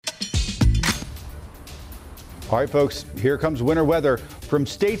All right, folks, here comes winter weather from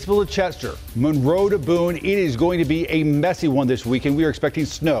Statesville to Chester, Monroe to Boone. It is going to be a messy one this weekend. We are expecting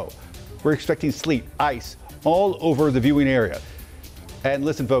snow. We're expecting sleet, ice all over the viewing area. And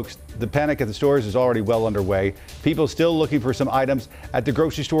listen, folks, the panic at the stores is already well underway. People still looking for some items at the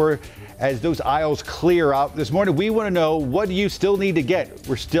grocery store as those aisles clear out. This morning, we want to know, what do you still need to get?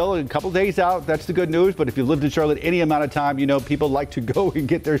 We're still a couple days out. That's the good news. But if you lived in Charlotte any amount of time, you know people like to go and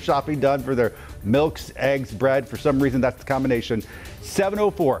get their shopping done for their milks, eggs, bread. For some reason, that's the combination.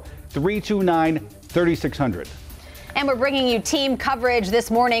 704-329-3600. And we're bringing you team coverage this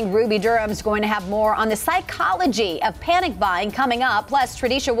morning. Ruby Durham's going to have more on the psychology of panic buying coming up. Plus,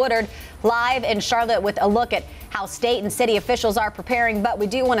 Tradisha Woodard live in Charlotte with a look at how state and city officials are preparing. But we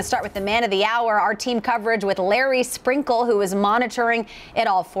do want to start with the man of the hour, our team coverage with Larry Sprinkle, who is monitoring it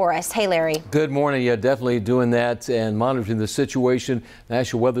all for us. Hey, Larry. Good morning. Yeah, definitely doing that and monitoring the situation.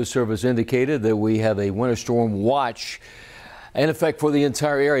 National Weather Service indicated that we have a winter storm watch in effect for the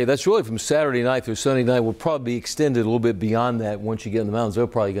entire area. That's really from Saturday night through Sunday night. Will probably be extended a little bit beyond that. Once you get in the mountains, they're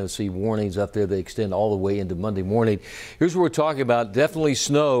probably going to see warnings up there that extend all the way into Monday morning. Here's what we're talking about. Definitely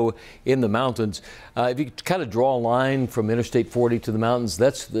snow in the mountains. If you kind of draw a line from Interstate 40 to the mountains,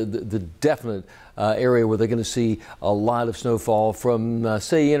 that's the definite area where they're going to see a lot of snowfall from,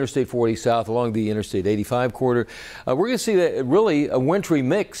 say, Interstate 40 south along the Interstate 85 corridor. We're going to see that really a wintry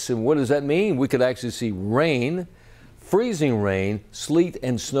mix. And what does that mean? We could actually see rain, freezing rain, sleet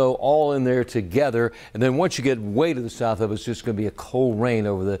and snow all in there together. And then once you get way to the south of us, it's just going to be a cold rain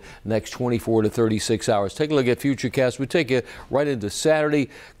over the next 24 to 36 hours. Take a look at Futurecast. We take you right into Saturday.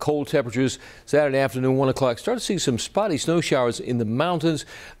 Cold temperatures Saturday afternoon, 1 o'clock. Start to see some spotty snow showers in the mountains.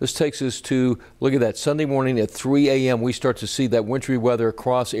 This takes us to, look at that, Sunday morning at 3 a.m. We start to see that wintry weather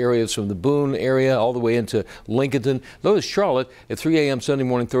across areas from the Boone area all the way into Lincolnton. Notice Charlotte at 3 a.m. Sunday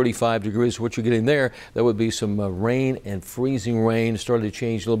morning, 35 degrees. What you're getting there, that would be some rain and freezing rain. Started to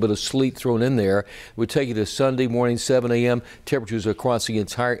change, a little bit of sleet thrown in there. We take you to Sunday morning, 7 a.m. Temperatures across the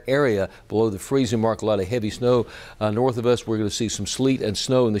entire area below the freezing mark. A lot of heavy snow north of us. We're going to see some sleet and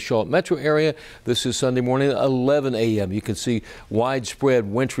snow in the Charlotte metro area. This is Sunday morning, 11 a.m. You can see widespread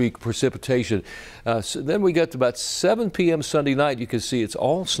wintry precipitation. So then we got to about 7 p.m. Sunday night. You can see it's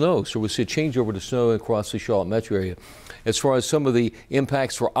all snow. So we'll see a change over to snow across the Charlotte metro area. As far as some of the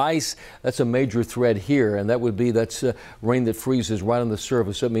impacts for ice, that's a major threat here, and that would be rain that freezes right on the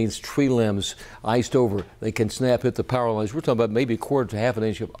surface. That means tree limbs iced over. They can snap, hit the power lines. We're talking about maybe a quarter to half an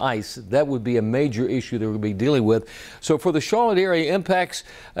inch of ice. That would be a major issue that we're going to be dealing with. So for the Charlotte area impacts,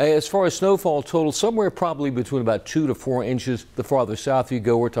 as far as snowfall total, somewhere probably between about 2 to 4 inches. The farther south you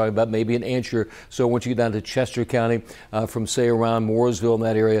go, we're talking about maybe an inch or so. Once you get down to Chester County, from say around Mooresville in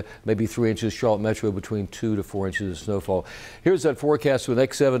that area, maybe 3 inches. Charlotte metro between 2 to 4 inches of snowfall. Here's that forecast for the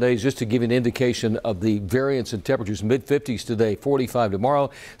next 7 days, just to give you an indication of the variance in temperatures. Mid-50s today, 45 tomorrow.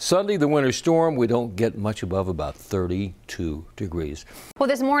 Sunday, the winter storm. We don't get much above about 32 degrees. Well,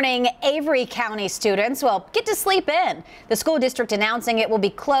 this morning, Avery County students will get to sleep in. The school district announcing it will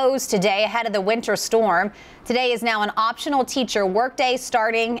be closed today ahead of the winter storm. Today is now an optional teacher workday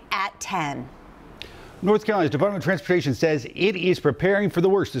starting at 10. North Carolina's Department of Transportation says it is preparing for the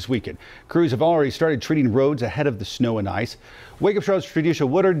worst this weekend. Crews have already started treating roads ahead of the snow and ice. Wake Up Charlotte's Tradisha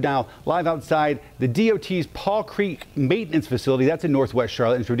Woodard now live outside the DOT's Paul Creek Maintenance Facility. That's in Northwest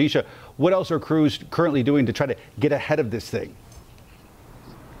Charlotte. And Tradisha, what else are crews currently doing to try to get ahead of this thing?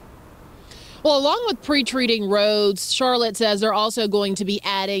 Well, along with pre-treating roads, Charlotte says they're also going to be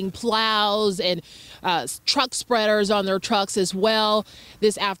adding plows and truck spreaders on their trucks as well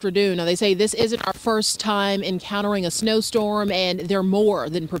this afternoon. Now, they say this isn't our first time encountering a snowstorm, and they're more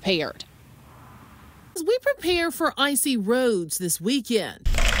than prepared. As we prepare for icy roads this weekend,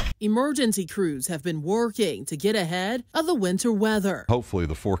 emergency crews have been working to get ahead of the winter weather. Hopefully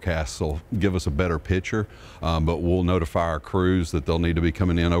the forecasts will give us a better picture, but we'll notify our crews that they'll need to be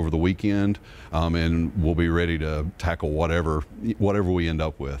coming in over the weekend, and we'll be ready to tackle whatever we end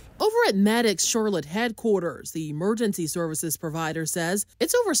up with. Over at Medics Charlotte headquarters, the emergency services provider says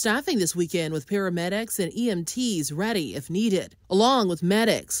it's overstaffing this weekend with paramedics and EMTs ready if needed. Along with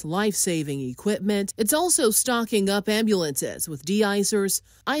medics, life-saving equipment, it's also stocking up ambulances with de-icers,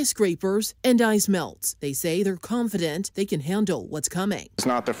 ice scrapers, and ice melts. They say they're confident they can handle what's coming. It's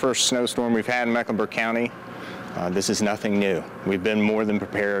not the first snowstorm we've had in Mecklenburg County. This is nothing new. We've been more than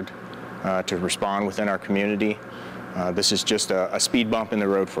prepared to respond within our community. This is just a speed bump in the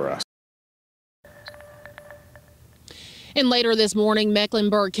road for us. And later this morning,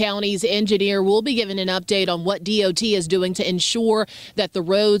 Mecklenburg County's engineer will be giving an update on what DOT is doing to ensure that the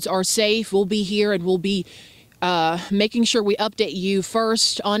roads are safe. We'll be here and we'll be making sure we update you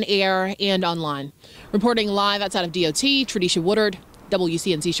first on air and online. Reporting live outside of DOT, Tradisha Woodard,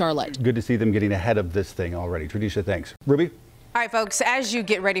 WCNC Charlotte. Good to see them getting ahead of this thing already. Tradisha, thanks. Ruby? All right, folks, as you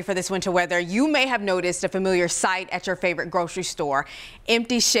get ready for this winter weather, you may have noticed a familiar sight at your favorite grocery store,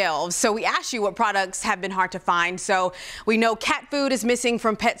 empty shelves. So we asked you what products have been hard to find. So we know cat food is missing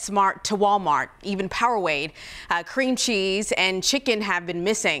from PetSmart to Walmart, even Powerade, cream cheese and chicken have been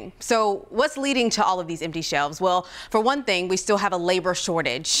missing. So what's leading to all of these empty shelves? Well, for one thing, we still have a labor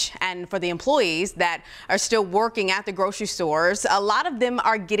shortage. And for the employees that are still working at the grocery stores, a lot of them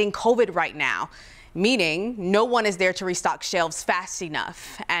are getting COVID right now, meaning no one is there to restock shelves fast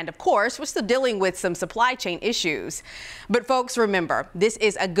enough. And of course, we're still dealing with some supply chain issues. But folks, remember, this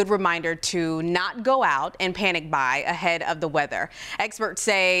is a good reminder to not go out and panic buy ahead of the weather. Experts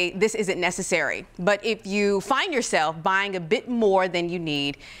say this isn't necessary, but if you find yourself buying a bit more than you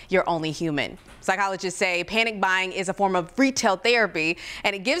need, you're only human. Psychologists say panic buying is a form of retail therapy,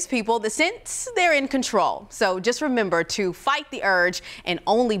 and it gives people the sense they're in control. So just remember to fight the urge and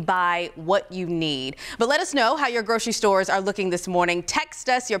only buy what you need. But let us know how your grocery stores are looking this morning. Text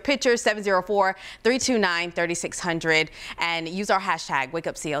us your pictures, 704-329-3600, and use our hashtag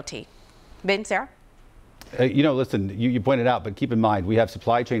WakeUpCLT. Ben, Sarah? Listen, you pointed out, but keep in mind, we have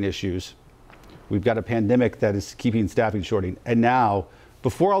supply chain issues. We've got a pandemic that is keeping staffing shorting. And now,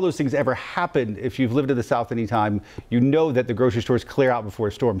 before all those things ever happened, if you've lived in the South any time, you know that the grocery stores clear out before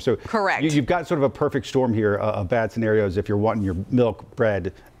a storm. So correct. You've got sort of a perfect storm here of bad scenarios if you're wanting your milk,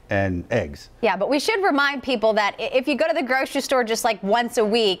 bread, and eggs. Yeah, but we should remind people that if you go to the grocery store just like once a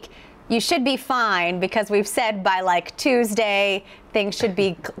week, you should be fine, because we've said by like Tuesday, things should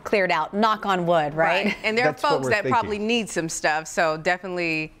be cleared out. Knock on wood, right? And there are folks that probably need some stuff, so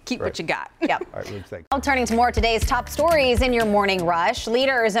definitely keep what you got. Yep. All right, Ruth, thanks. Turning to more of today's top stories in your morning rush.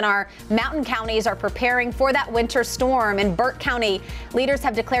 Leaders in our mountain counties are preparing for that winter storm. In Burt County, leaders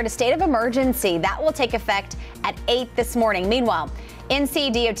have declared a state of emergency. That will take effect at 8 this morning. Meanwhile,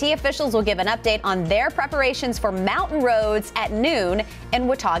 NCDOT officials will give an update on their preparations for mountain roads at noon in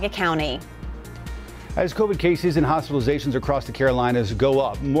Watauga County. As COVID cases and hospitalizations across the Carolinas go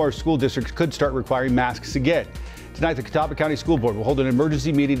up, more school districts could start requiring masks again. Tonight, the Catawba County School Board will hold an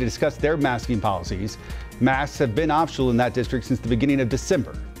emergency meeting to discuss their masking policies. Masks have been optional in that district since the beginning of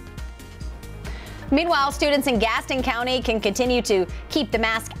December. Meanwhile, students in Gaston County can continue to keep the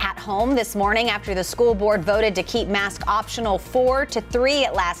mask at home this morning after the school board voted to keep mask optional 4 to 3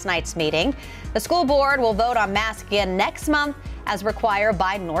 at last night's meeting. The school board will vote on masks again next month as required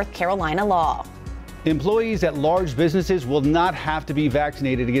by North Carolina law. Employees at large businesses will not have to be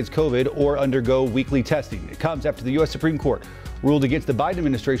vaccinated against COVID or undergo weekly testing. It comes after the U.S. Supreme Court ruled against the Biden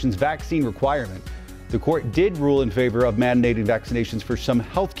administration's vaccine requirement. The court did rule in favor of mandating vaccinations for some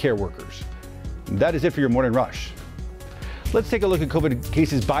healthcare workers. That is it for your morning rush. Let's take a look at COVID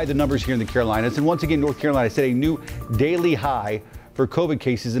cases by the numbers here in the Carolinas. And once again, North Carolina set a new daily high for COVID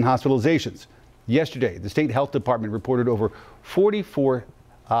cases and hospitalizations. Yesterday, the state health department reported over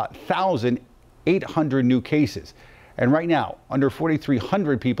 44,800 new cases. And right now, under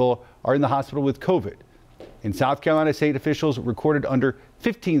 4,300 people are in the hospital with COVID. In South Carolina, state officials recorded under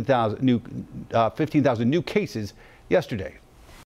 15,000 new cases yesterday.